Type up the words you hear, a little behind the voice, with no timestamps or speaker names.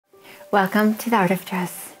Welcome to the Art of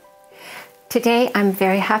Dress. Today I'm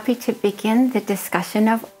very happy to begin the discussion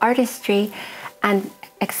of artistry and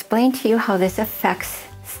explain to you how this affects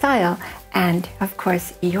style and, of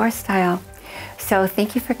course, your style. So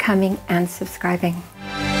thank you for coming and subscribing.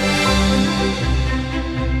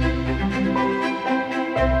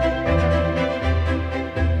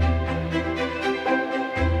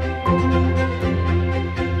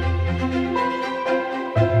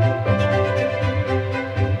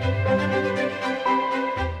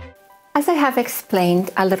 As I have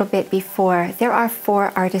explained a little bit before, there are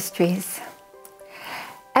 4 artistries.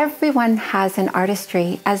 Everyone has an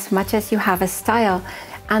artistry as much as you have a style,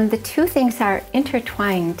 and the two things are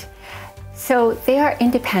intertwined. So they are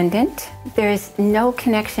independent. There is no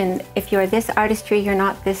connection. If you're this artistry, you're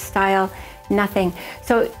not this style, nothing.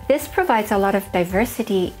 So this provides a lot of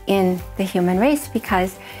diversity in the human race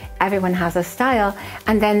because everyone has a style,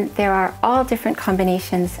 and then there are all different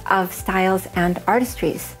combinations of styles and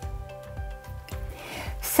artistries.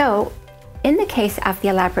 So, in the case of the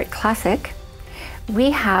elaborate classic,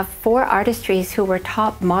 we have 4 artistries who were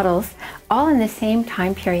top models all in the same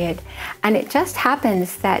time period. And it just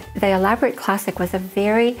happens that the elaborate classic was a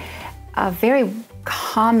very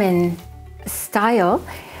common style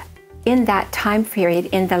in that time period,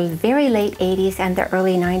 in the very late 80s and the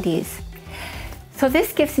early 90s. So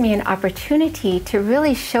this gives me an opportunity to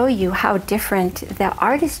really show you how different the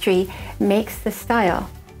artistry makes the style.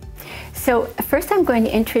 So first I'm going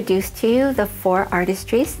to introduce to you the 4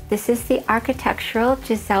 artistries. This is the architectural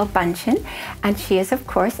Gisele Bundchen, and she is of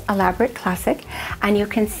course elaborate classic. And you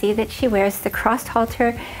can see that she wears the crossed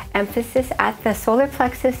halter, emphasis at the solar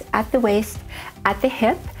plexus, at the waist, at the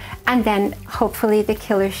hip, and then hopefully the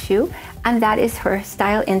killer shoe. And that is her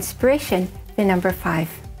style inspiration, the number 5.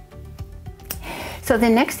 So the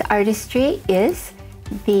next artistry is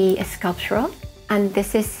the sculptural, and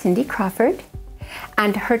this is Cindy Crawford.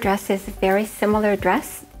 And her dress is a very similar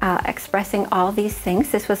dress, expressing all these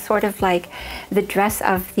things. This was sort of like the dress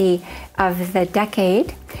of the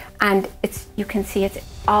decade, and you can see it's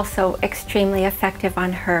also extremely effective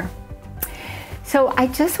on her. So I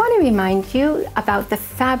just want to remind you about the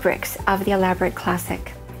fabrics of the elaborate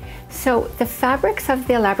classic. So the fabrics of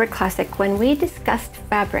the elaborate classic, when we discussed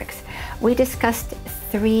fabrics, we discussed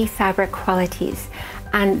 3 fabric qualities.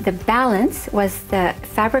 And the balance was the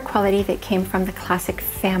fabric quality that came from the classic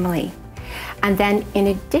family. And then in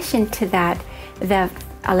addition to that, the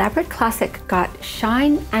elaborate classic got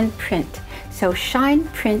shine and print. So shine,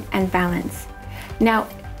 print, and balance. Now,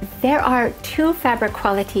 there are 2 fabric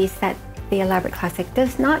qualities that the elaborate classic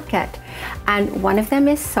does not get. And one of them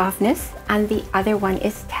is softness and the other one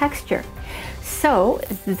is texture. So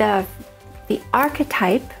the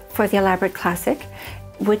archetype for the elaborate classic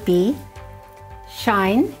would be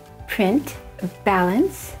shine, print,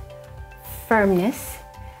 balance, firmness,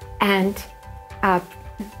 and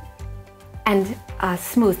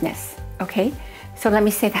smoothness. Okay, so let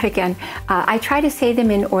me say that again. I try to say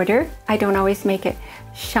them in order. I don't always make it.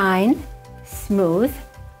 Shine, smooth,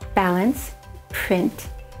 balance, print,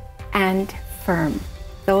 and firm.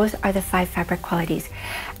 Those are the 5 fabric qualities.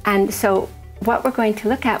 And so what we're going to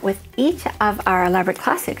look at with each of our elaborate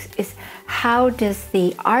classics is how does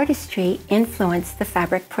the artistry influence the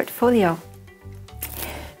fabric portfolio.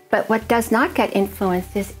 But what does not get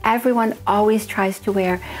influenced is everyone always tries to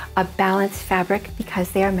wear a balanced fabric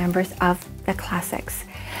because they are members of the classics.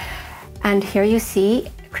 And here you see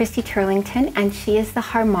Christy Turlington, and she is the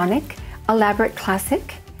harmonic elaborate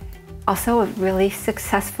classic, also a really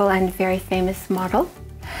successful and very famous model.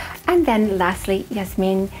 And then lastly,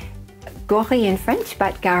 Yasmeen, Ghauri in French,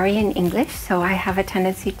 but Ghauri in English. So I have a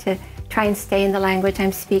tendency to try and stay in the language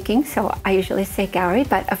I'm speaking. So I usually say Ghauri,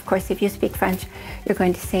 but of course, if you speak French, you're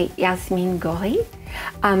going to say Yasmeen Ghauri.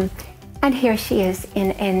 And here she is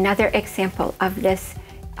in another example of this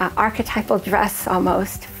archetypal dress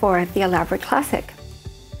almost for the elaborate classic.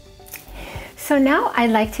 So now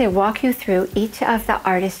I'd like to walk you through each of the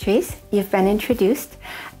artistries. You've been introduced,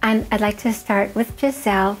 and I'd like to start with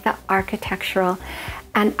Gisele, the architectural.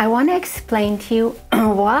 And I want to explain to you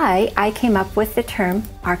why I came up with the term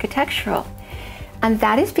architectural. And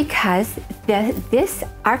that is because this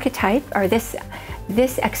archetype, or this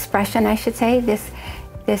expression, I should say, this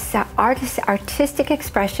artistic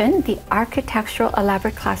expression, the architectural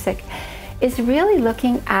elaborate classic, is really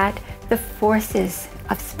looking at the forces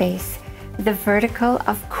of space. The vertical,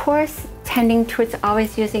 of course, tending towards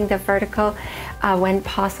always using the vertical when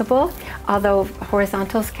possible, although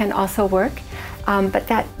horizontals can also work. But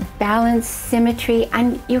that balance, symmetry,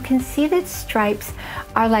 and you can see that stripes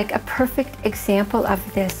are like a perfect example of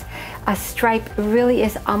this. A stripe really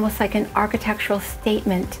is almost like an architectural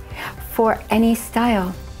statement for any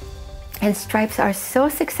style. And stripes are so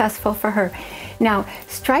successful for her. Now,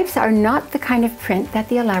 stripes are not the kind of print that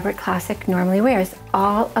the elaborate classic normally wears.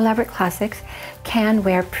 All elaborate classics can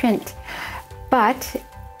wear print, but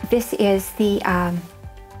this is the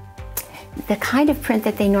kind of print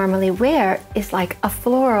that they normally wear is like a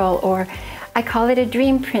floral, or I call it a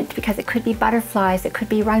dream print because it could be butterflies, it could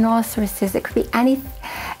be rhinoceroses, it could be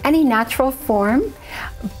any natural form,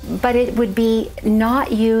 but it would be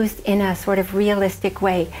not used in a sort of realistic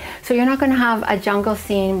way. So you're not going to have a jungle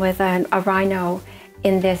scene with a rhino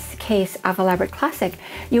in this case of elaborate classic.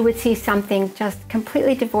 You would see something just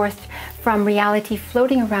completely divorced from reality,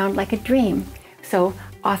 floating around like a dream. So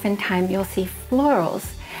oftentimes you'll see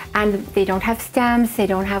florals, and they don't have stems, they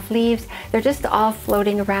don't have leaves, they're just all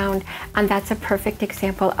floating around, and that's a perfect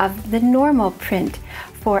example of the normal print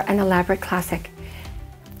for an elaborate classic.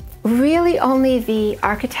 Really only the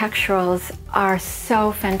architecturals are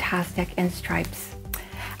so fantastic in stripes.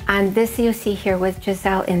 And this you see here with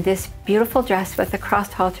Gisele in this beautiful dress with the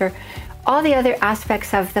crossed halter, all the other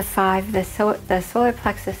aspects of the five, the solar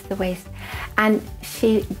plexus, the waist. And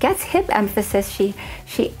she gets hip emphasis, she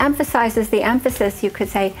emphasizes the emphasis, you could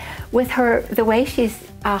say, with her, the way she's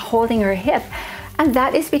holding her hip. And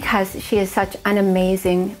that is because she is such an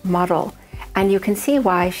amazing model. And you can see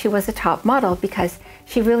why she was a top model, because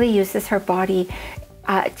she really uses her body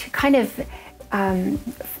to kind of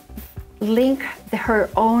link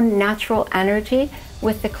her own natural energy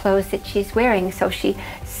with the clothes that she's wearing. So she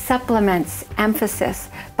supplements emphasis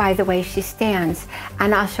by the way she stands.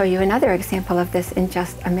 And I'll show you another example of this in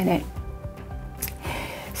just a minute.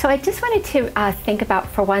 So I just wanted to think about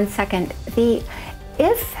for 1 second,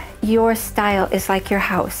 if your style is like your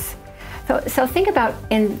house. So think about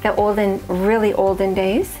in the really olden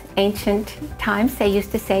days, ancient times, they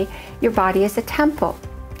used to say your body is a temple.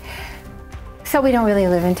 So we don't really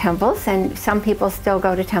live in temples, and some people still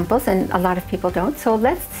go to temples and a lot of people don't. So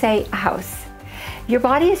let's say a house. Your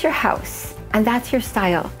body is your house, and that's your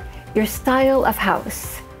style of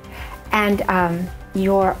house. And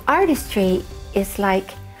your artistry is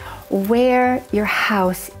like where your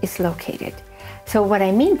house is located. So what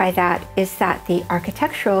I mean by that is that the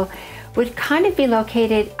architectural would kind of be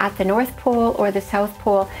located at the North Pole or the South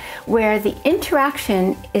Pole, where the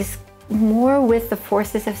interaction is more with the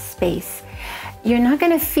forces of space. You're not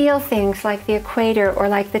going to feel things like the equator or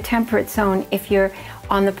like the temperate zone if you're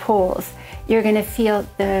on the poles. You're going to feel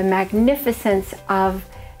the magnificence of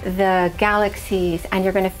the galaxies, and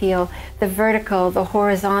you're going to feel the vertical, the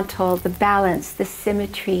horizontal, the balance, the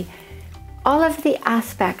symmetry, all of the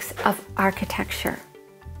aspects of architecture.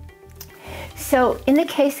 So in the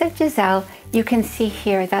case of Gisele, you can see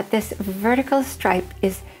here that this vertical stripe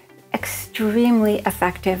is extremely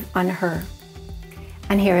effective on her.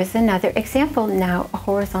 And here is another example now, a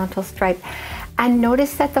horizontal stripe. And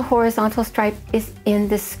notice that the horizontal stripe is in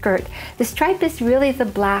the skirt. The stripe is really the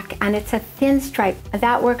black, and it's a thin stripe.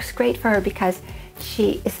 That works great for her because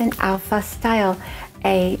she is an alpha style,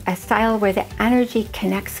 a style where the energy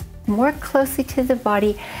connects more closely to the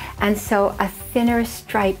body, and so a thinner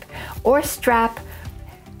stripe or strap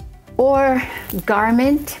or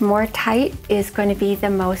garment, more tight, is going to be the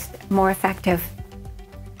more effective.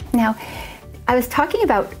 Now, I was talking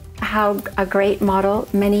about how a great model,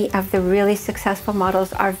 many of the really successful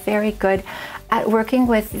models are very good at working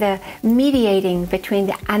with the mediating between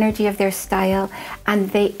the energy of their style and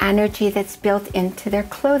the energy that's built into their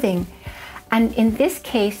clothing. And in this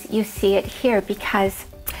case, you see it here because,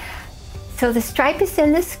 so the stripe is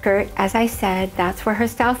in the skirt, as I said, that's where her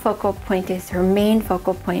style focal point is, her main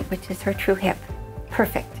focal point, which is her true hip.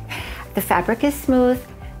 Perfect. The fabric is smooth,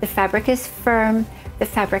 the fabric is firm, the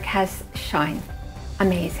fabric has shine.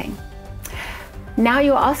 Amazing. Now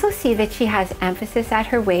you also see that she has emphasis at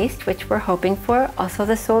her waist, which we're hoping for, also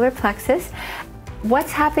the solar plexus.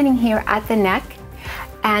 What's happening here at the neck,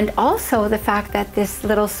 and also the fact that this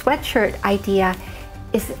little sweatshirt idea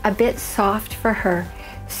is a bit soft for her.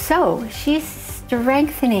 So she's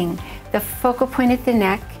strengthening the focal point at the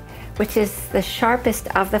neck, which is the sharpest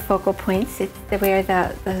of the focal points. It's where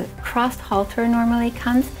the crossed halter normally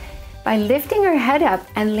comes, by lifting her head up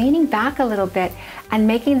and leaning back a little bit and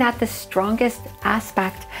making that the strongest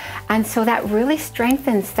aspect. And so that really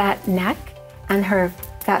strengthens that neck and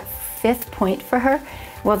that fifth point for her.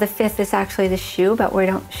 Well, the fifth is actually the shoe, but we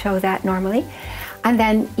don't show that normally. And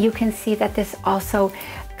then you can see that this also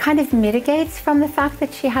kind of mitigates from the fact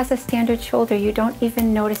that she has a standard shoulder. You don't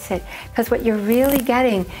even notice it, because what you're really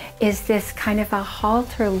getting is this kind of a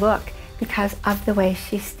halter look because of the way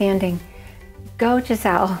she's standing. Go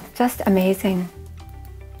Gisele, just amazing.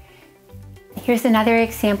 Here's another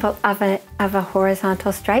example of a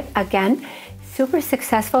horizontal stripe. Again, super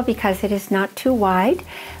successful because it is not too wide,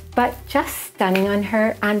 but just stunning on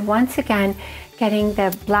her. And once again, getting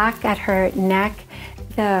the black at her neck,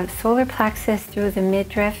 the solar plexus through the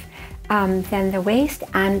midriff, then the waist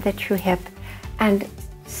and the true hip. And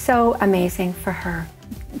so amazing for her,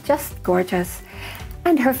 just gorgeous.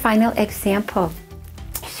 And her final example,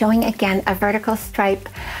 showing again a vertical stripe.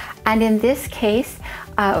 And in this case,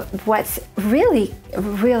 what's really,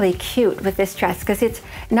 really cute with this dress, because it's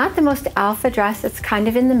not the most alpha dress, it's kind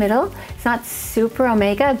of in the middle. It's not super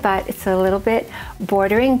omega, but it's a little bit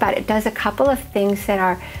bordering, but it does a couple of things that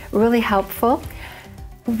are really helpful.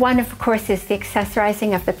 One, of course, is the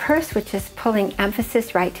accessorizing of the purse, which is pulling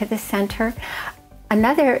emphasis right to the center.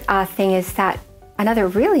 Another thing is that, another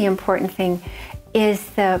really important thing is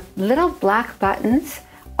the little black buttons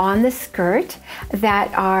on the skirt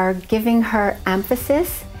that are giving her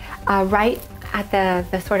emphasis right at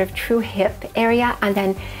the sort of true hip area. And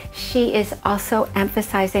then she is also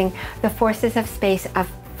emphasizing the forces of space of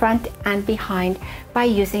front and behind by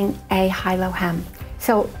using a high-low hem.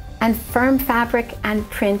 So, and firm fabric and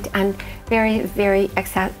print, and very, very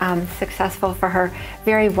successful for her.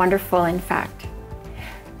 Very wonderful, in fact.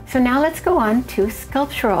 So now let's go on to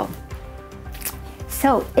sculptural.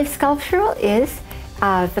 So if sculptural is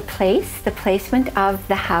the placement of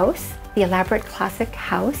the house, the elaborate classic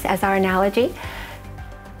house as our analogy,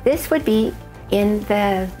 this would be in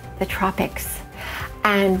the tropics.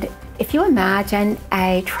 And if you imagine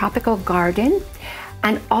a tropical garden,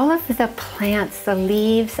 and all of the plants, the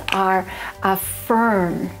leaves are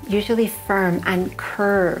firm, usually firm and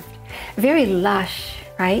curved, very lush,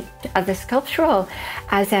 right? The sculptural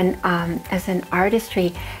as an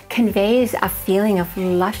artistry conveys a feeling of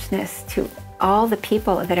lushness to all the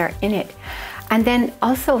people that are in it. And then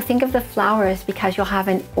also think of the flowers, because you'll have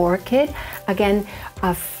an orchid, again,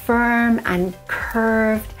 firm and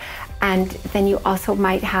curved, and then you also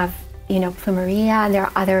might have, you know, plumeria, and there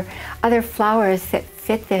are other flowers that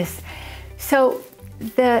fit this. So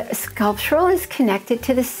the sculptural is connected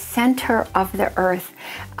to the center of the earth,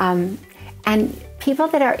 and people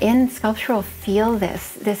that are in sculptural feel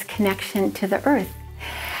this connection to the earth.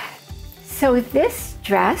 So this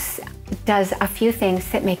dress does a few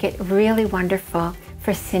things that make it really wonderful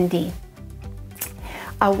for Cindy.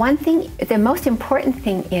 One thing, the most important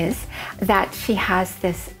thing is that she has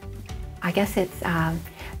this, I guess it's a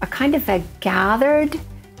kind of a gathered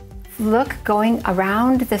look going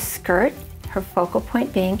around the skirt, her focal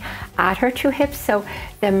point being at her true hips. So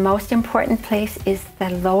the most important place is the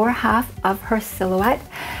lower half of her silhouette,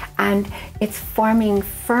 and it's forming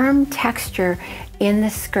firm texture in the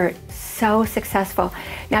skirt. So successful.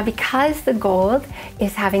 Now, because the gold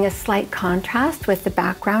is having a slight contrast with the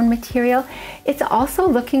background material, it's also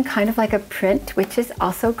looking kind of like a print, which is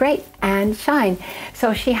also great, and shine.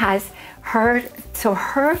 So she has her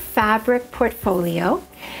fabric portfolio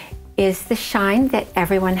is the shine that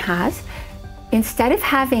everyone has. Instead of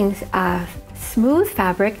having smooth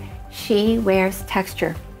fabric, she wears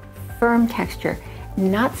texture, firm texture,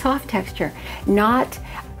 not soft texture, not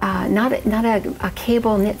a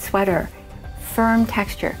cable knit sweater, firm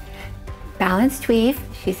texture. Balanced weave,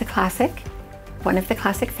 she's a classic, one of the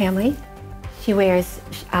classic family. She wears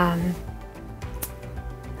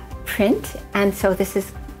print, and so this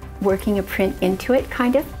is working a print into it,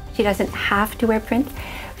 kind of. She doesn't have to wear print.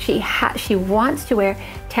 She wants to wear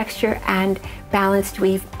texture and balanced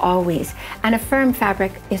weave always. And a firm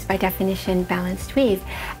fabric is by definition balanced weave.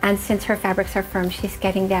 And since her fabrics are firm, she's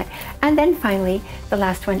getting that. And then finally, the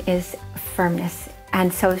last one is firmness.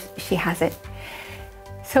 And so she has it.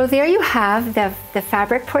 So there you have the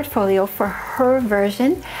fabric portfolio for her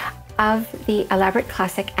version of the elaborate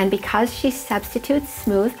classic. And because she substitutes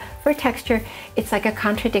smooth for texture, it's like a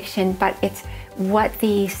contradiction, but it's what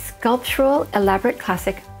the sculptural elaborate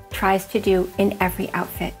classic tries to do in every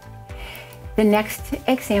outfit. The next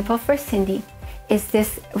example for Cindy is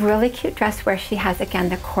this really cute dress where she has, again,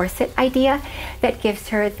 the corset idea that gives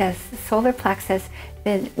her the solar plexus,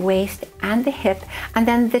 the waist and the hip, and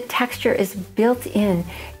then the texture is built in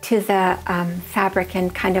to the fabric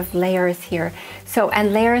and kind of layers here. So,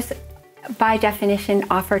 and layers by definition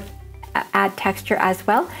add texture as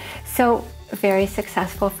well. So very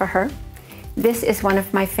successful for her. This is one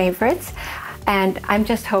of my favorites, and I'm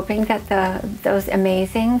just hoping that those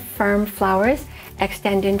amazing firm flowers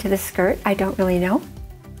extend into the skirt. I don't really know.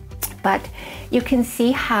 But you can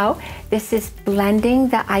see how this is blending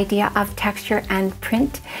the idea of texture and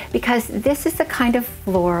print, because this is the kind of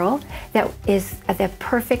floral that is the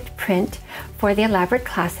perfect print for the elaborate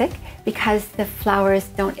classic, because the flowers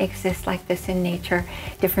don't exist like this in nature.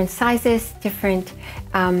 Different sizes, different,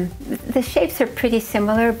 the shapes are pretty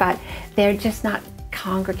similar, but they're just not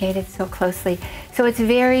congregated so closely. So it's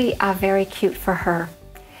very, very cute for her.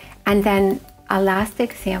 And then a last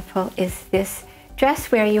example is this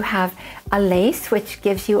dress where you have a lace, which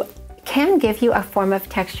can give you a form of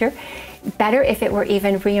texture. Better if it were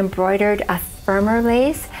even re-embroidered, a firmer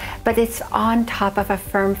lace, but it's on top of a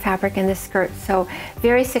firm fabric in the skirt. So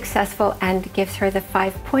very successful, and gives her the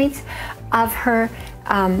 5 points of her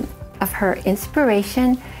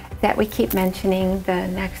inspiration that we keep mentioning: the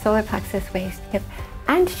neck, solar plexus, waist, hip,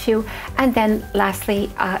 and shoe. And then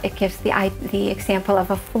lastly, it gives the example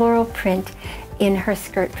of a floral print in her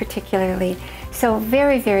skirt particularly. So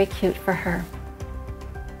very, very cute for her.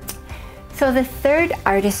 So the third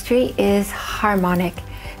artistry is harmonic.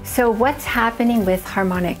 So what's happening with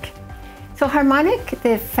harmonic? So harmonic,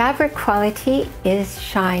 the fabric quality is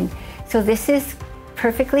shine. So this is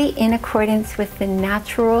perfectly in accordance with the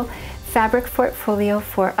natural fabric portfolio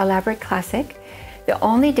for elaborate classic. The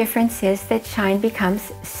only difference is that shine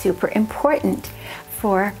becomes super important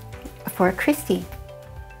for Christy.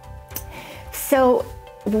 So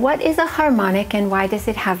what is a harmonic and why does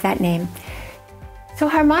it have that name? So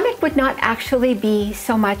harmonic would not actually be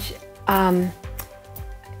so much, well,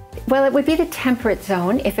 it would be the temperate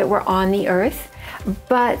zone if it were on the earth,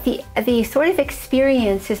 but the sort of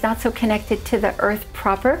experience is not so connected to the earth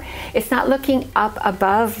proper. It's not looking up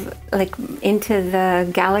above, like into the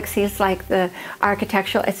galaxies like the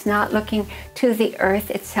architectural. It's not looking to the earth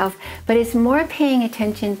itself, but it's more paying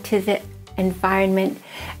attention to the environment.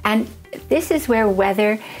 And this is where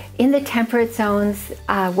weather, in the temperate zones,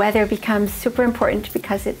 weather becomes super important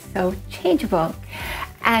because it's so changeable.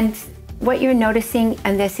 And what you're noticing,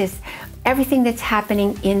 and this is everything that's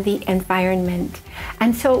happening in the environment.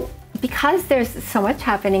 And so because there's so much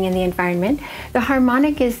happening in the environment, the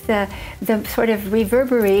harmonic is the sort of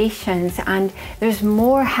reverberations, and there's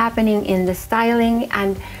more happening in the styling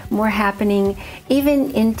and more happening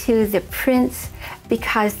even into the prints,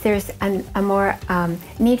 because there's a more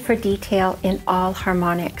need for detail in all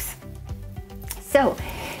harmonics. So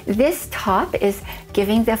this top is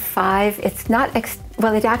giving the 5, it's not,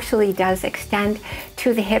 well, it actually does extend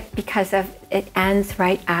to the hip because of it ends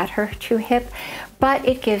right at her true hip, but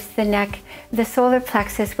it gives the neck, the solar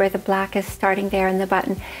plexus where the black is starting there in the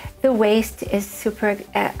button. The waist is super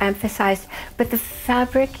emphasized, but the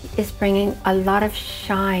fabric is bringing a lot of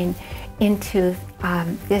shine into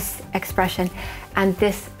this expression, and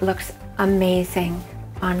this looks amazing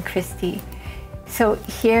on Christy. So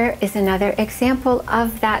here is another example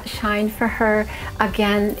of that shine for her.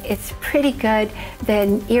 Again, it's pretty good.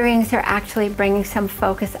 The earrings are actually bringing some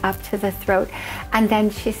focus up to the throat, and then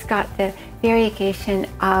she's got the variegation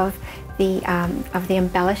of the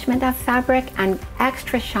embellishment of fabric and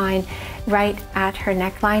extra shine right at her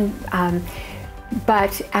neckline,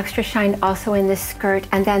 but extra shine also in the skirt,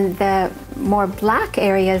 and then the more black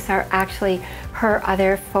areas are actually her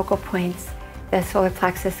other focal points, the solar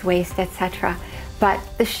plexus, waist, etc. But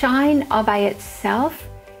the shine all by itself,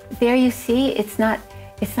 there you see, it's not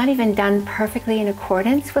even done perfectly in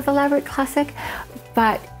accordance with elaborate classic,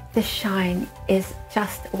 but the shine is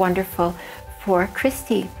just wonderful for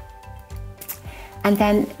Christy. And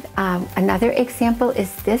then another example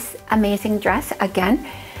is this amazing dress. Again,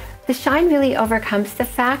 the shine really overcomes the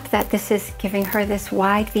fact that this is giving her this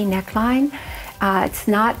wide V neckline. It's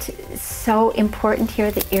not so important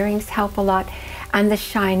here. The earrings help a lot, and the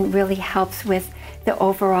shine really helps with the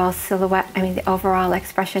overall silhouette, the overall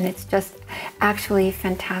expression. It's just actually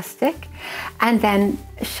fantastic. And then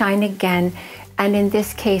shine again, and in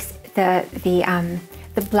this case, the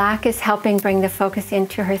black is helping bring the focus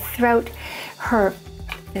into her throat.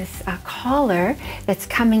 This collar that's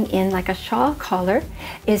coming in like a shawl collar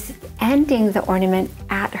is ending the ornament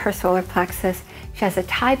at her solar plexus. She has a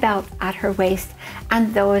tie belt at her waist,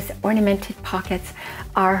 and those ornamented pockets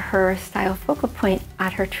are her style focal point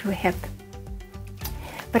at her true hip.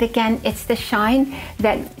 But again, it's the shine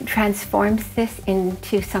that transforms this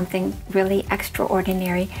into something really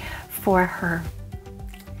extraordinary for her.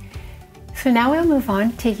 So now we'll move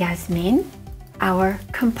on to Yasmeen, our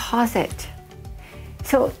composite.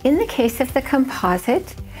 So in the case of the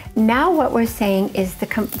composite, now what we're saying is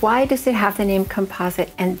why does it have the name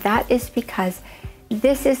composite? And that is because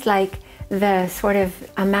this is like the sort of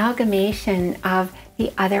amalgamation of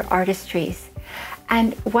the other artistries.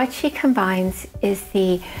 And what she combines is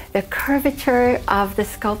the curvature of the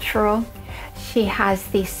sculptural. She has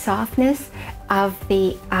the softness of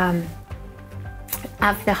the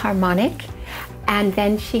harmonic, and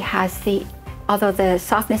then she has although the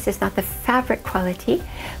softness is not the fabric quality,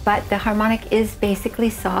 but the harmonic is basically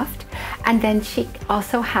soft. And then she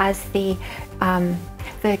also has the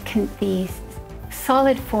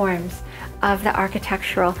solid forms of the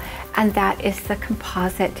architectural, and that is the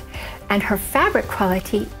composite. And her fabric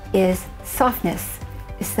quality is softness,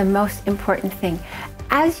 is the most important thing.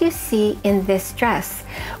 As you see in this dress,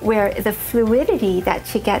 where the fluidity that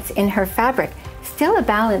she gets in her fabric, still a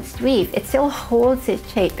balanced weave, it still holds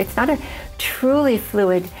its shape. It's not a truly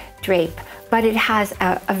fluid drape, but it has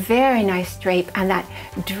a very nice drape, and that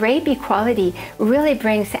drapey quality really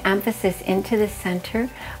brings the emphasis into the center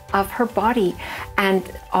of her body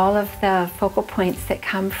and all of the focal points that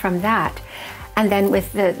come from that. And then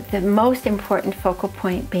with the most important focal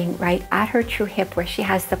point being right at her true hip, where she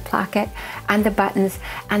has the placket and the buttons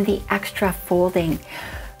and the extra folding.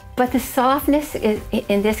 But the softness is,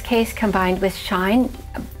 in this case, combined with shine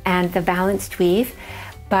and the balanced weave.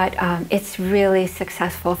 But it's really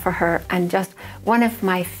successful for her, and just one of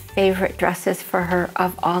my favorite dresses for her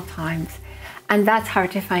of all times. And that's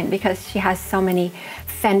hard to find because she has so many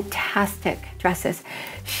fantastic dresses.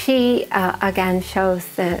 She, again, shows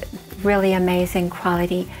the really amazing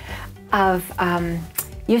quality of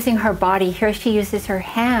using her body. Here she uses her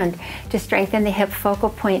hand to strengthen the hip focal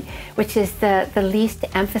point, which is the least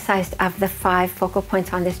emphasized of the 5 focal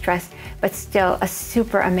points on this dress, but still a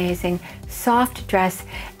super amazing soft dress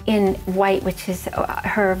in white, which is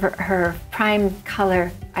her prime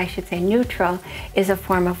color, I should say neutral, is a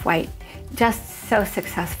form of white. Just so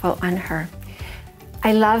successful on her.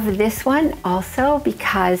 I love this one also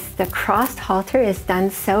because the crossed halter is done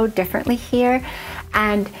so differently here,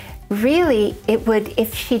 and really it would,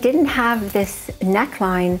 if she didn't have this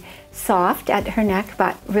neckline soft at her neck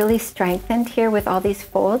but really strengthened here with all these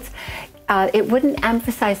folds, it wouldn't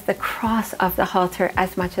emphasize the cross of the halter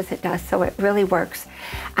as much as it does, so it really works.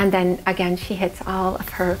 And then again, she hits all of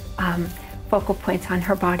her focal points on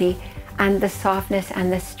her body, and the softness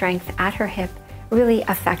and the strength at her hip, really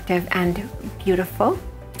effective and beautiful.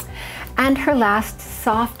 And her last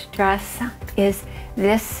soft dress is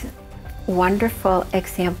this wonderful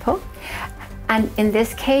example. And in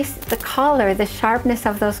this case, the collar, the sharpness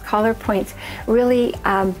of those collar points really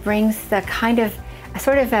brings the kind of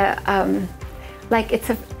sort of a, like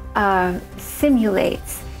it's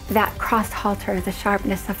simulates that crossed halter, the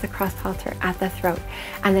sharpness of the crossed halter at the throat.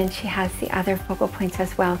 And then she has the other focal points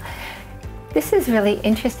as well. This is really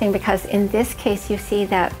interesting because in this case, you see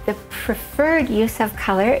that the preferred use of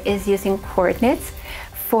color is using coordinates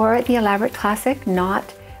for the elaborate classic, not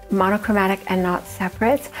monochromatic and not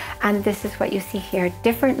separates. And this is what you see here,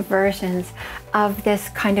 different versions of this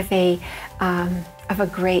kind of a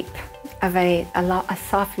grape, of a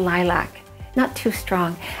soft lilac, not too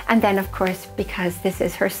strong. And then of course, because this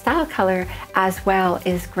is her style color as well,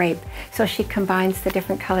 is grape. So she combines the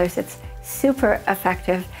different colors. It's super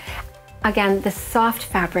effective. Again, the soft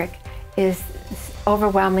fabric is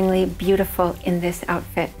overwhelmingly beautiful in this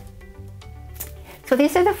outfit. So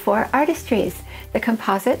these are the 4 artistries: the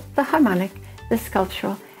composite, the harmonic, the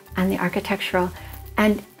sculptural, and the architectural.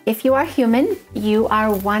 And if you are human, you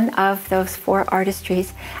are one of those 4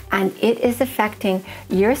 artistries, and it is affecting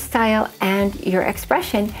your style and your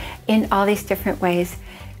expression in all these different ways.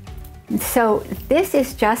 So this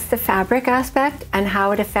is just the fabric aspect and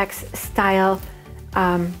how it affects style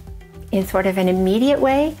in sort of an immediate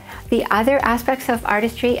way. The other aspects of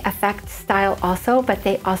artistry affect style also, but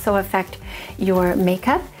they also affect your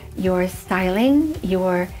makeup, your styling,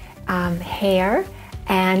 your hair,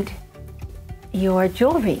 and your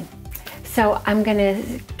jewelry. So I'm going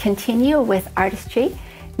to continue with artistry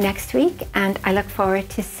next week, and I look forward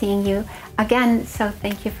to seeing you again. So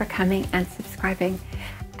thank you for coming and subscribing,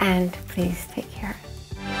 and please take care.